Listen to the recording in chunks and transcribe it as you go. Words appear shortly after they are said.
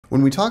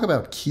When we talk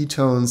about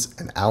ketones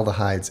and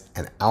aldehydes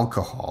and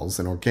alcohols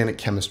in organic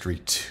chemistry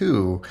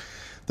too,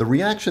 the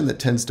reaction that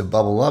tends to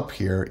bubble up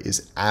here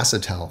is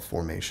acetal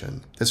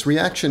formation. This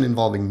reaction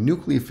involving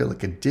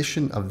nucleophilic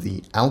addition of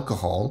the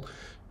alcohol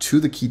to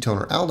the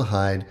ketone or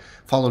aldehyde,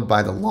 followed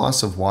by the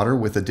loss of water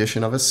with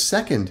addition of a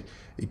second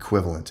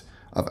equivalent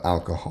of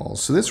alcohol.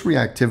 So this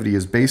reactivity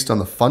is based on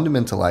the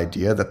fundamental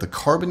idea that the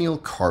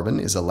carbonyl carbon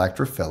is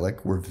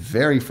electrophilic. We're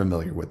very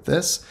familiar with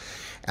this.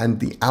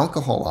 And the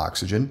alcohol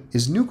oxygen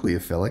is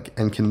nucleophilic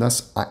and can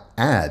thus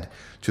add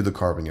to the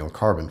carbonyl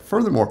carbon.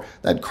 Furthermore,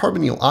 that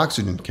carbonyl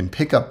oxygen can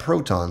pick up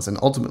protons and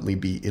ultimately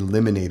be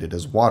eliminated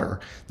as water.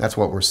 That's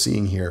what we're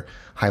seeing here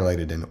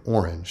highlighted in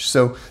orange.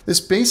 So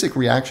this basic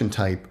reaction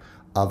type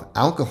of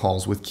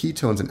alcohols with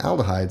ketones and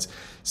aldehydes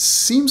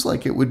seems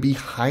like it would be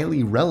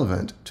highly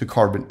relevant to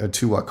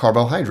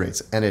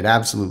carbohydrates, and it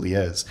absolutely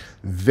is.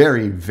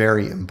 Very,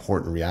 very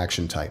important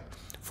reaction type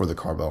for the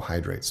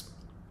carbohydrates.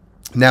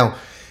 Now,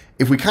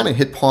 if we kind of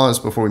hit pause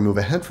before we move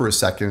ahead for a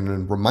second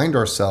and remind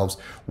ourselves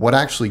what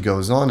actually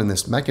goes on in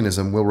this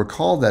mechanism, we'll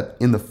recall that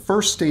in the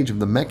first stage of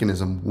the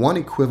mechanism, one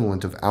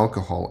equivalent of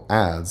alcohol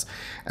adds,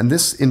 and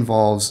this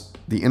involves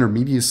the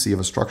intermediacy of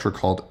a structure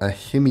called a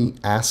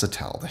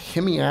hemiacetal. The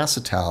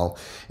hemiacetal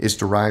is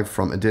derived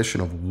from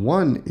addition of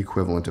one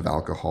equivalent of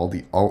alcohol,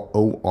 the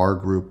OR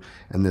group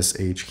and this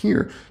H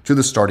here, to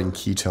the starting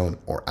ketone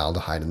or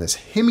aldehyde. And this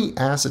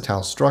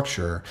hemiacetal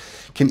structure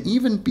can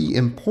even be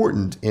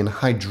important in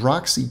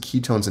hydroxy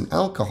ketones and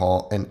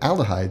alcohol and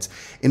aldehydes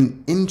in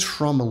an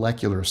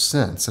intramolecular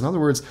sense. In other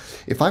words,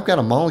 if I've got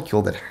a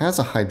molecule that has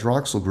a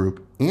hydroxyl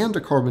group and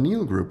a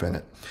carbonyl group in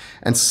it,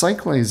 and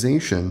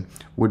cyclization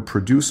would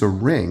produce a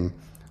ring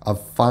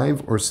of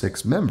 5 or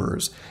 6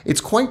 members, it's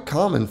quite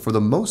common for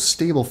the most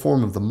stable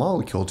form of the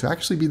molecule to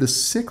actually be the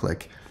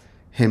cyclic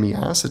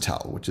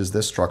hemiacetal, which is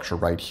this structure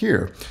right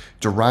here,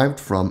 derived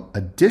from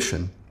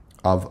addition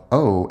of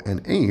O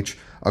and H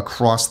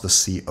across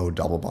the CO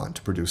double bond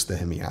to produce the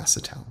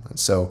hemiacetal. And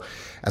so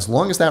as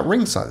long as that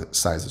ring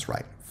size is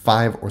right,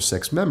 5 or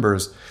 6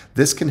 members,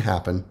 this can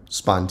happen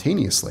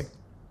spontaneously.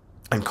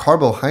 And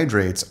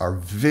carbohydrates are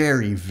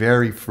very,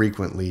 very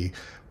frequently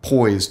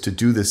poised to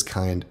do this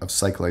kind of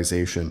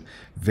cyclization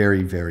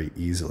very, very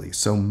easily.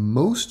 So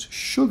most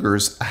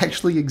sugars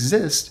actually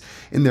exist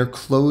in their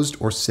closed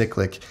or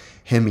cyclic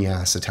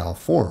hemiacetal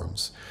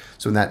forms.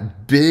 So in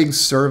that big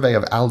survey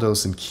of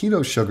aldose and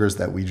keto sugars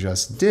that we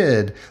just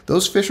did,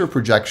 those Fisher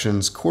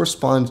projections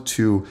correspond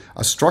to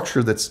a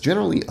structure that's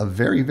generally a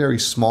very, very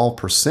small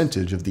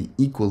percentage of the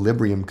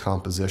equilibrium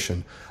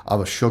composition of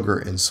a sugar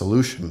in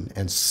solution.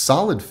 And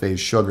solid phase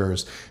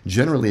sugars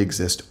generally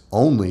exist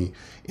only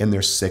in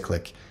their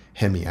cyclic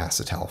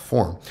hemiacetal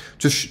form.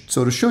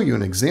 So to show you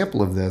an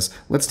example of this,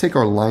 let's take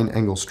our line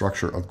angle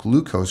structure of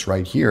glucose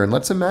right here, and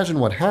let's imagine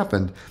what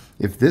happened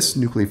if this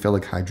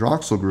nucleophilic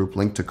hydroxyl group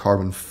linked to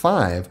carbon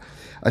 5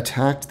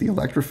 attacked the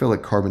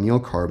electrophilic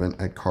carbonyl carbon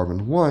at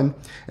carbon 1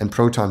 and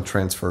proton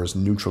transfers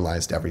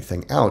neutralized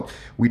everything out.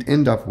 We'd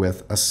end up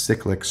with a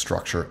cyclic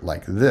structure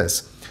like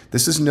this.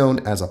 This is known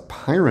as a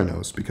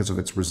pyranose because of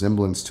its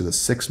resemblance to the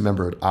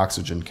 6-membered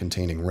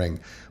oxygen-containing ring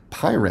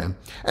pyran,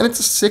 and it's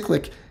a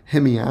cyclic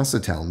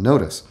hemiacetal.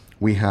 Notice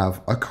we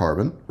have a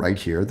carbon right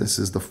here. This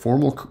is the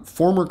former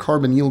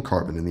carbonyl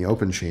carbon in the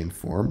open chain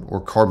form,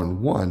 or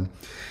carbon 1,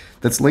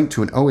 that's linked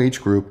to an OH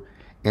group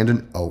and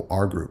an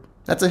OR group.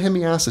 That's a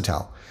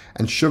hemiacetal.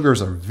 And sugars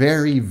are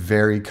very,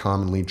 very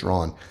commonly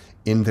drawn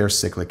in their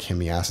cyclic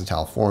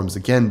hemiacetal forms,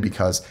 again,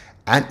 because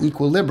at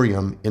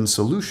equilibrium in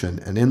solution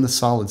and in the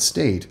solid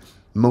state,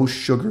 most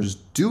sugars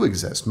do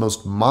exist.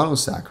 Most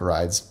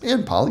monosaccharides,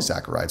 and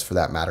polysaccharides for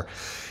that matter,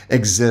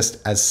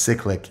 exist as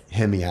cyclic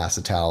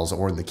hemiacetals,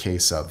 or in the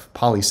case of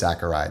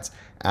polysaccharides,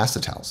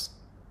 acetals.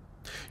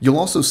 You'll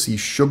also see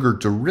sugar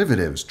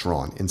derivatives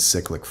drawn in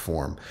cyclic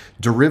form,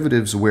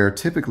 derivatives where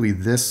typically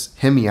this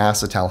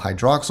hemiacetal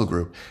hydroxyl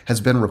group has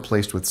been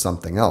replaced with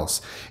something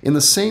else. In the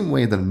same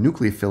way that a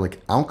nucleophilic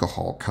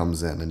alcohol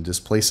comes in and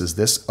displaces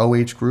this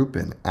OH group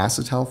in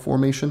acetal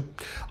formation,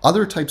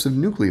 other types of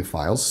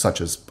nucleophiles, such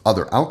as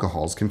other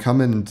alcohols, can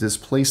come in and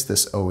displace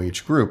this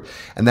OH group,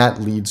 and that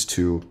leads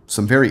to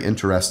some very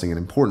interesting and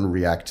important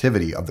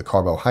reactivity of the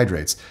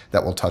carbohydrates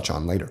that we'll touch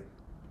on later.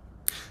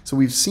 So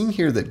we've seen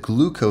here that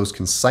glucose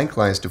can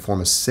cyclize to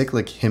form a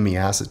cyclic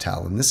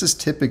hemiacetal, and this is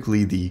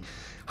typically the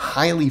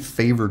highly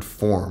favored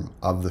form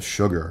of the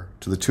sugar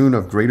to the tune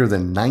of greater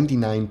than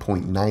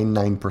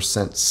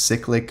 99.99%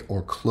 cyclic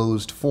or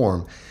closed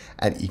form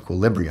at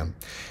equilibrium.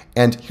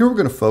 And here we're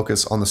going to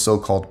focus on the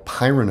so-called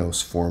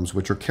Pyranose forms,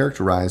 which are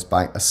characterized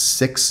by a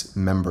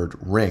 6-membered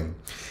ring.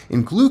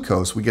 In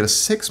glucose, we get a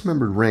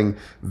 6-membered ring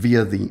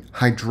via the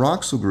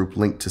hydroxyl group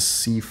linked to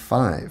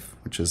C5,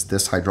 which is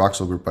this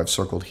hydroxyl group I've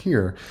circled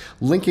here,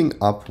 linking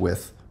up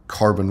with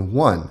carbon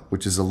 1,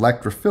 which is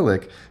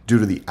electrophilic due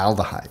to the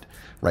aldehyde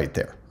right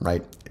there,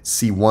 right?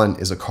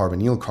 C1 is a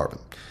carbonyl carbon,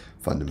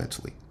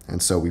 fundamentally.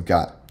 And so we've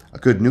got a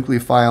good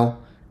nucleophile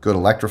good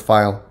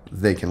electrophile,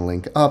 they can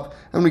link up,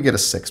 and we get a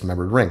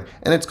 6-membered ring.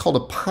 And it's called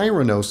a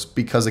pyranose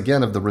because,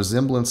 again, of the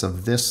resemblance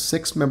of this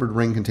 6-membered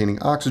ring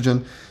containing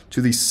oxygen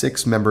to the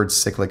 6-membered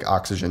cyclic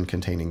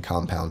oxygen-containing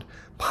compound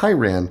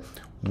pyran,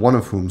 one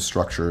of whom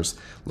structures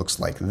looks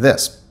like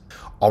this.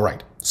 All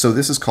right, so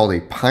this is called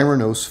a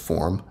pyranose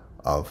form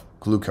of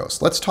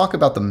glucose. Let's talk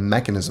about the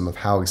mechanism of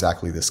how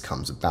exactly this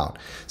comes about.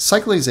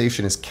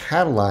 Cyclization is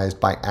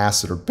catalyzed by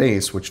acid or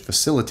base, which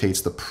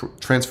facilitates the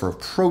transfer of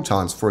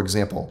protons, for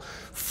example,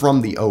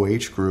 from the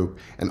OH group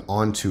and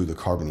onto the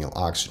carbonyl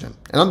oxygen.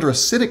 And under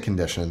acidic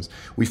conditions,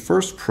 we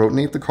first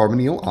protonate the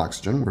carbonyl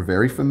oxygen. We're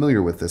very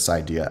familiar with this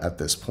idea at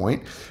this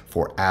point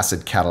for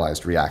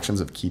acid-catalyzed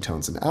reactions of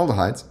ketones and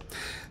aldehydes.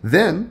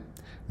 Then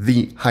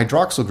the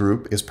hydroxyl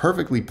group is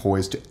perfectly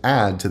poised to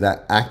add to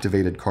that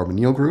activated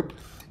carbonyl group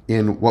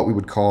in what we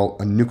would call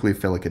a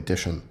nucleophilic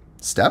addition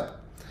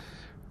step,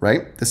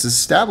 right? This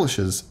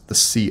establishes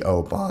the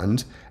CO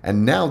bond,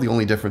 and now the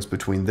only difference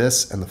between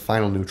this and the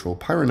final neutral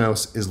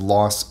pyranose is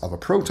loss of a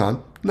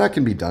proton. And that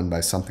can be done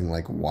by something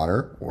like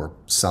water or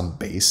some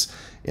base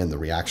in the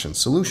reaction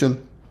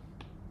solution,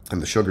 in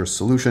the sugar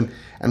solution,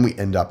 and we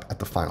end up at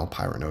the final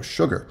pyranose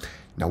sugar.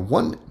 Now,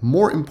 one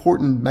more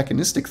important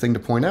mechanistic thing to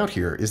point out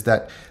here is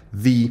that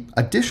the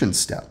addition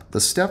step,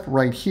 the step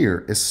right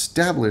here,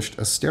 established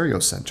a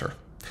stereocenter.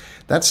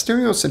 That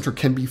stereocenter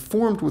can be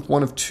formed with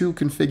one of two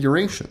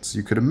configurations.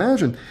 You could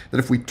imagine that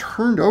if we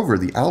turned over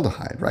the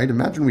aldehyde, right?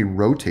 Imagine we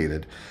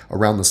rotated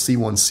around the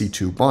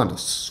C1-C2 bond to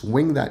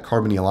swing that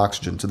carbonyl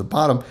oxygen to the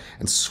bottom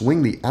and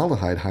swing the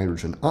aldehyde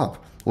hydrogen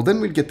up. Well,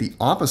 then we'd get the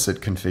opposite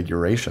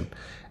configuration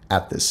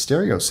at this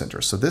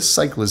stereocenter. So this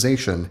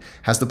cyclization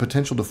has the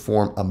potential to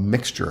form a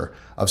mixture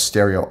of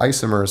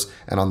stereoisomers,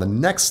 and on the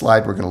next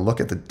slide we're going to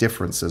look at the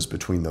differences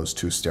between those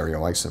two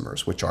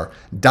stereoisomers, which are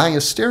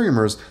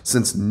diastereomers,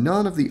 since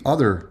none of the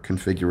other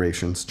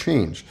configurations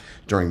change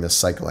during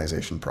this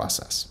cyclization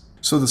process.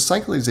 So the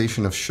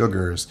cyclization of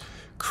sugars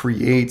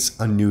creates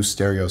a new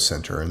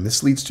stereocenter, and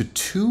this leads to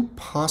two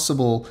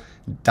possible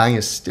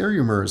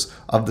diastereomers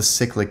of the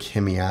cyclic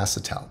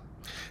hemiacetal.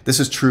 This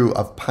is true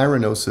of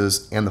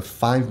pyranoses and the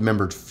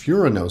 5-membered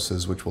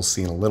furanoses, which we'll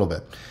see in a little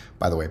bit.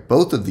 By the way,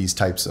 both of these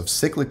types of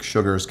cyclic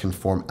sugars can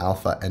form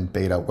alpha and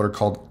beta, what are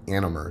called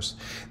anomers.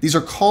 These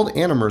are called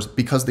anomers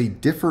because they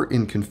differ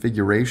in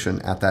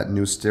configuration at that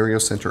new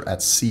stereocenter at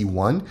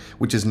C1,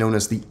 which is known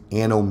as the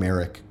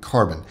anomeric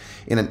carbon.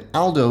 In an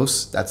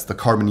aldose, that's the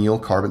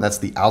carbonyl carbon, that's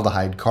the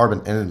aldehyde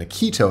carbon, and in a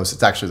ketose,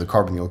 it's actually the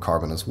carbonyl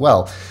carbon as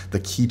well, the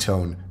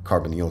ketone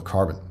carbonyl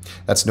carbon.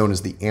 That's known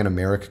as the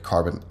anomeric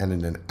carbon, and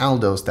in an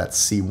aldose, that's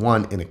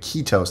C1. In a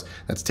ketose,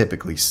 that's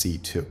typically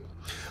C2.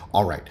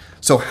 All right,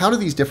 so how do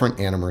these different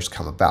anomers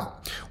come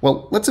about?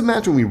 Well, let's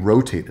imagine we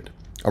rotated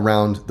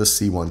around the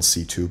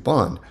C1-C2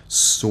 bond,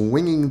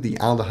 swinging the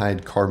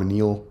aldehyde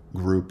carbonyl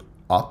group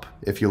up,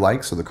 if you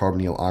like, so the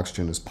carbonyl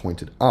oxygen is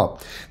pointed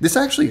up. This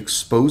actually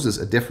exposes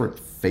a different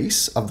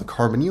face of the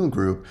carbonyl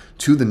group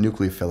to the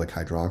nucleophilic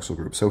hydroxyl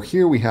group. So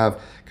here we have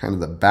kind of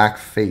the back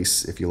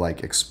face, if you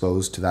like,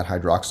 exposed to that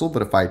hydroxyl,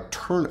 but if I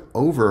turn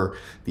over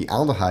the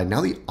aldehyde,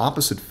 now the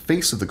opposite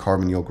face of the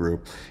carbonyl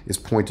group is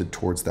pointed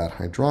towards that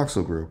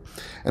hydroxyl group.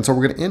 And so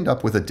we're going to end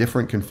up with a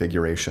different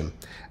configuration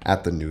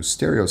at the new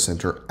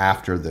stereocenter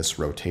after this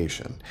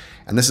rotation.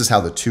 And this is how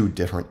the two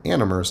different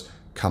anomers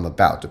come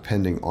about,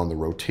 depending on the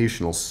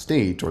rotational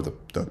state or the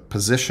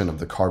position of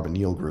the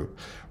carbonyl group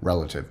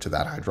relative to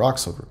that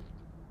hydroxyl group.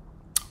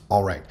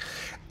 All right,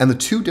 and the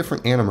two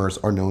different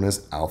anomers are known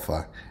as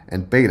alpha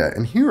and beta.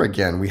 And here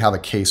again, we have a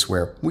case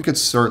where we could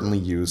certainly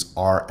use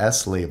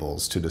RS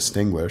labels to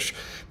distinguish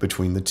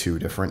between the two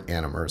different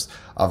anomers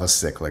of a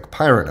cyclic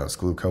pyranose,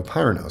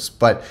 glucopyranose.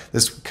 But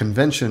this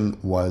convention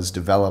was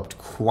developed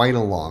quite a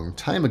long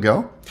time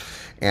ago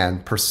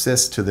and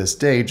persists to this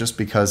day just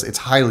because it's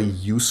highly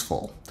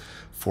useful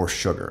for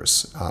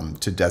sugars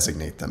to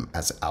designate them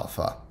as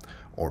alpha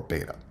or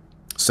beta.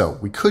 So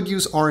we could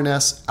use R and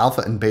S.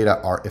 Alpha and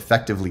beta are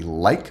effectively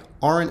like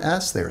R and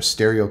S. They are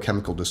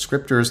stereochemical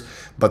descriptors,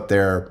 but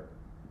they're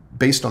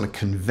based on a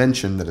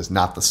convention that is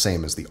not the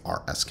same as the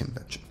RS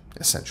convention,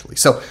 essentially.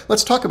 So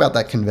let's talk about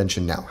that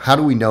convention now. How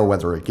do we know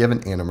whether a given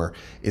anomer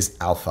is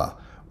alpha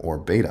or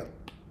beta?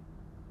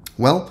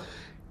 Well,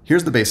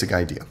 here's the basic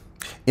idea.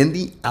 In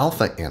the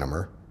alpha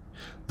anomer,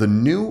 the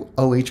new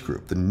OH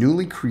group, the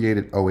newly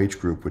created OH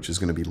group, which is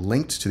going to be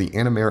linked to the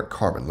anomeric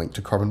carbon, linked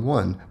to carbon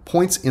 1,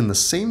 points in the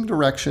same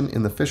direction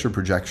in the Fisher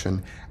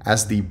projection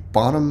as the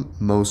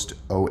bottommost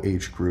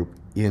OH group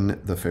in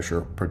the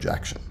Fisher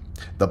projection,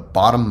 the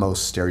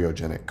bottommost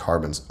stereogenic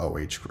carbon's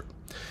OH group.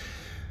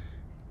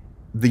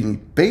 The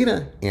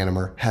beta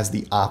anomer has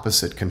the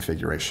opposite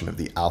configuration of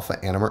the alpha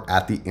anomer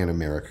at the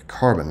anomeric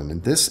carbon. And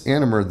in this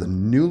anomer, the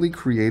newly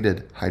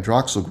created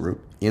hydroxyl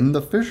group in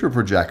the Fisher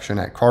projection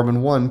at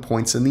carbon 1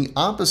 points in the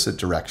opposite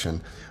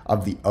direction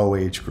of the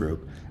OH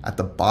group at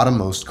the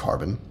bottommost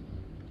carbon,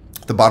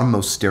 the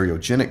bottommost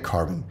stereogenic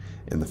carbon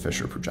in the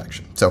Fischer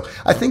projection. So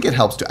I think it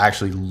helps to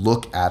actually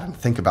look at and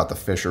think about the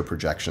Fischer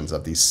projections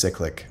of these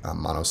cyclic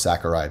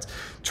monosaccharides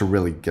to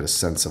really get a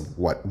sense of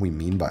what we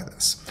mean by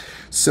this.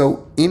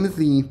 So in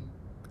the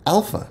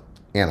alpha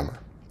anomer,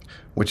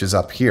 which is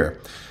up here,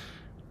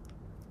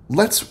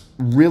 let's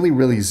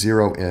really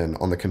zero in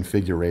on the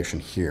configuration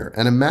here.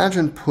 And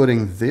imagine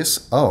putting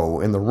this O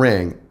in the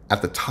ring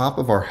at the top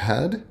of our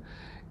head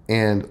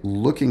and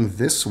looking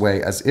this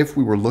way as if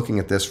we were looking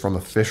at this from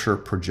a Fischer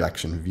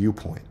projection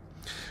viewpoint.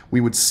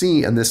 We would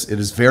see, and it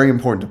is very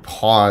important to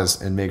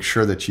pause and make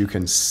sure that you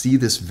can see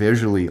this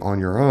visually on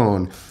your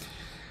own.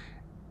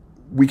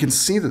 We can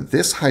see that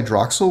this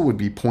hydroxyl would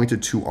be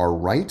pointed to our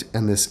right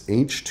and this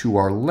H to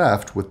our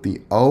left, with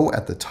the O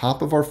at the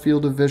top of our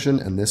field of vision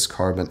and this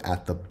carbon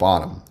at the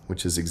bottom,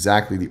 which is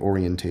exactly the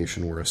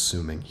orientation we're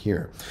assuming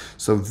here.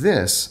 So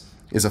this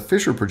is a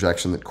Fischer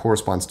projection that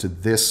corresponds to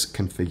this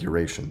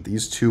configuration.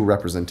 These two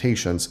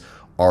representations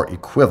are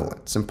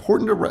equivalent. It's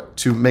important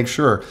to make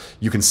sure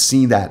you can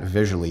see that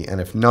visually, and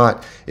if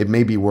not, it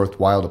may be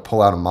worthwhile to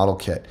pull out a model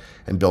kit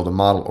and build a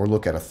model or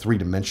look at a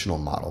three-dimensional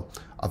model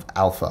of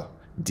alpha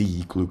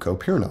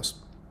D-glucopyranose.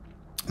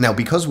 Now,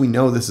 because we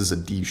know this is a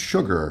D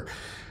sugar,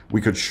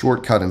 we could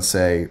shortcut and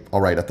say,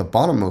 all right, at the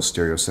bottommost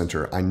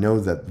stereocenter, I know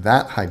that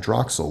that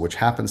hydroxyl, which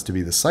happens to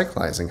be the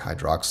cyclizing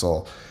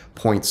hydroxyl,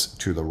 points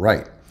to the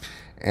right.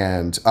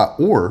 And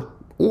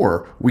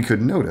or we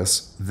could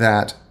notice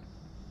that,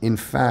 in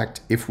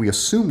fact, if we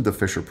assumed the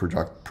Fischer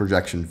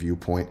projection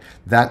viewpoint,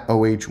 that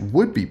OH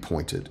would be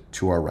pointed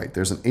to our right.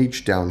 There's an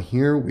H down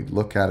here. We'd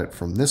look at it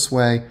from this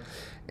way,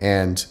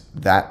 and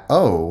that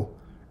O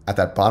at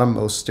that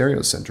bottommost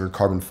stereocenter,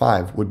 carbon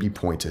 5, would be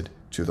pointed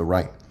to the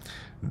right.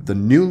 The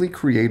newly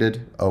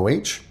created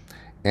OH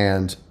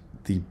and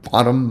the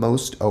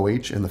bottommost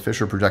OH in the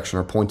Fischer projection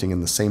are pointing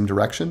in the same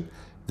direction.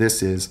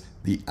 This is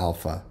the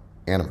alpha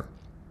anomer.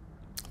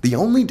 The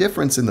only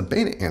difference in the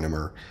beta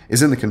anomer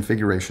is in the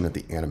configuration of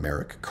the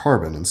anomeric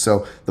carbon, and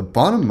so the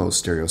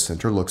bottommost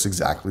stereocenter looks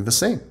exactly the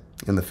same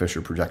in the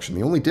Fischer projection.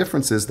 The only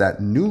difference is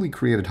that newly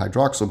created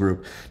hydroxyl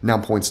group now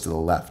points to the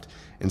left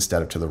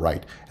instead of to the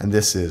right, and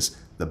this is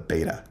the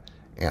beta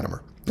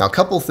anomer. Now, a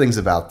couple things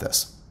about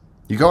this.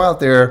 You go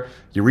out there,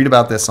 you read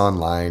about this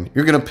online,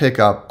 you're going to pick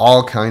up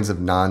all kinds of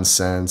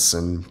nonsense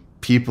and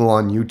people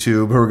on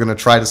YouTube who are going to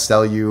try to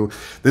sell you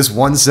this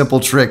one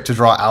simple trick to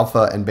draw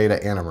alpha and beta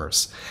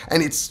anomers.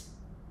 And it's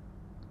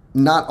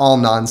not all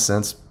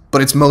nonsense,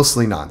 but it's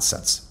mostly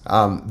nonsense.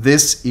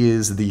 This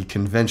is the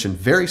convention,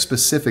 very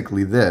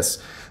specifically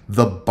this.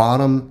 The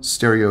bottom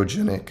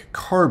stereogenic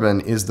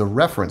carbon is the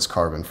reference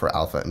carbon for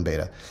alpha and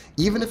beta,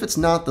 even if it's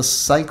not the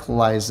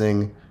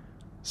cyclizing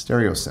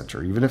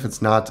stereocenter, even if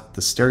it's not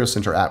the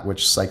stereocenter at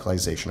which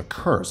cyclization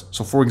occurs.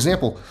 So for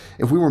example,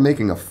 if we were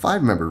making a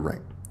 5-membered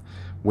ring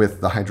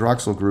with the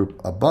hydroxyl group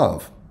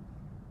above,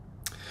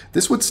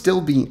 this would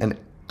still be an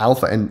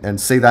alpha, and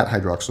say that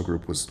hydroxyl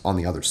group was on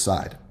the other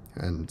side,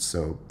 and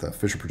so the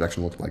Fischer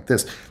projection looked like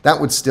this.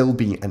 That would still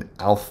be an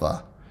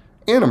alpha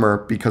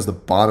anomer because the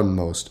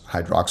bottommost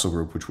hydroxyl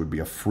group, which would be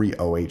a free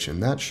OH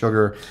in that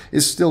sugar,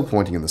 is still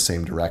pointing in the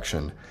same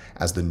direction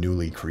as the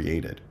newly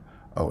created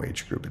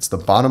OH group. It's the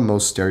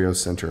bottommost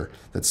stereocenter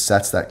that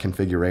sets that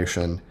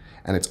configuration,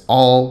 and it's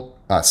all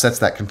sets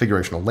that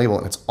configurational label,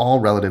 and it's all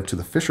relative to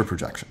the Fischer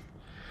projection.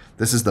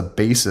 This is the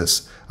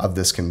basis of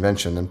this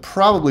convention, and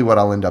probably what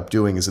I'll end up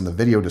doing is in the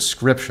video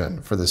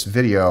description for this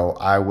video,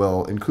 I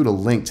will include a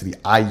link to the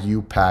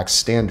IUPAC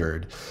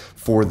standard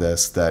for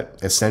this that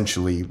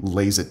essentially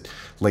lays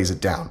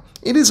it down.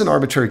 It is an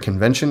arbitrary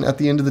convention at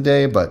the end of the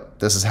day, but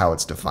this is how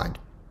it's defined.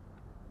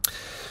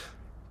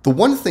 The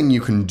one thing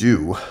you can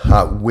do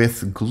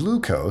with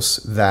glucose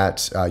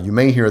that you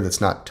may hear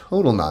that's not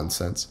total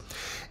nonsense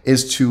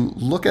is to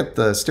look at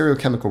the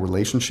stereochemical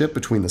relationship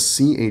between the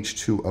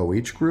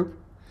CH2OH group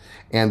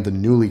and the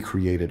newly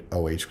created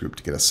OH group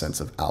to get a sense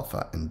of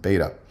alpha and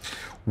beta.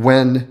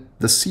 When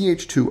the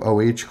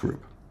CH2OH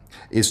group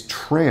is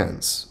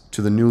trans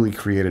to the newly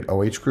created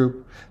OH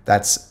group,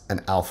 that's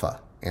an alpha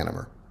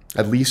anomer,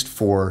 at least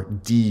for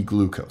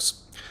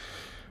D-glucose.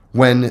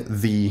 When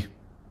the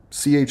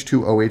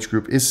CH2OH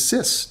group is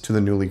cis to the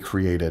newly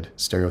created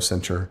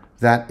stereocenter,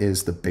 that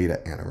is the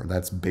beta anomer.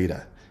 That's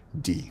beta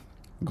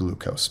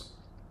D-glucose.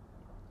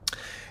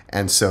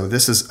 And so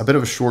this is a bit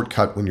of a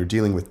shortcut when you're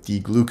dealing with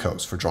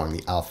D-glucose for drawing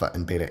the alpha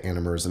and beta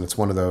anomers. And it's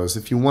one of those,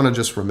 if you want to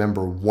just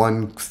remember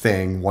one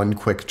thing, one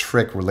quick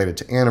trick related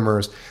to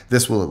anomers,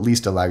 this will at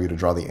least allow you to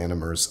draw the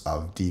anomers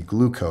of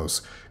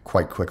D-glucose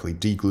quite quickly.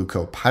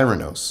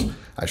 D-glucopyranose,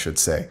 I should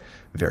say,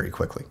 very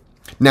quickly.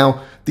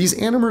 Now, these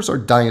anomers are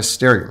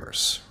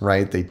diastereomers,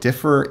 right? They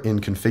differ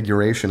in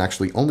configuration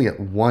actually only at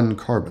one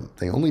carbon.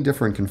 They only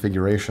differ in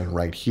configuration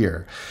right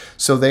here.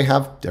 So they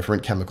have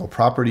different chemical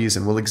properties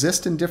and will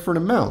exist in different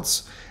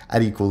amounts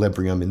at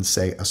equilibrium in,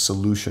 say, a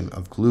solution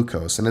of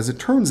glucose. And as it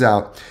turns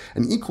out,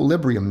 an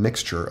equilibrium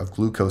mixture of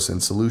glucose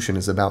and solution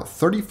is about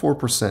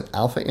 34%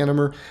 alpha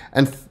anomer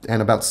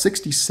and about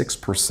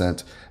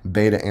 66%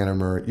 beta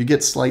anomer. You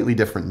get slightly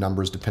different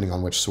numbers depending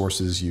on which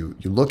sources you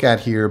look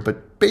at here,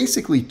 but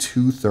basically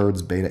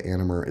 2/3 beta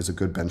anomer is a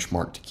good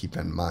benchmark to keep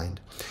in mind.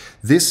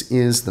 This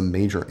is the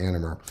major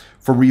anomer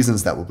for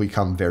reasons that will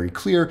become very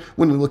clear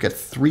when we look at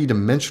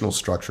three-dimensional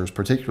structures,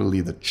 particularly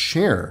the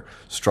chair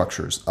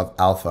structures of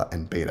alpha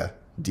and beta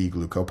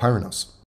D-glucopyranose.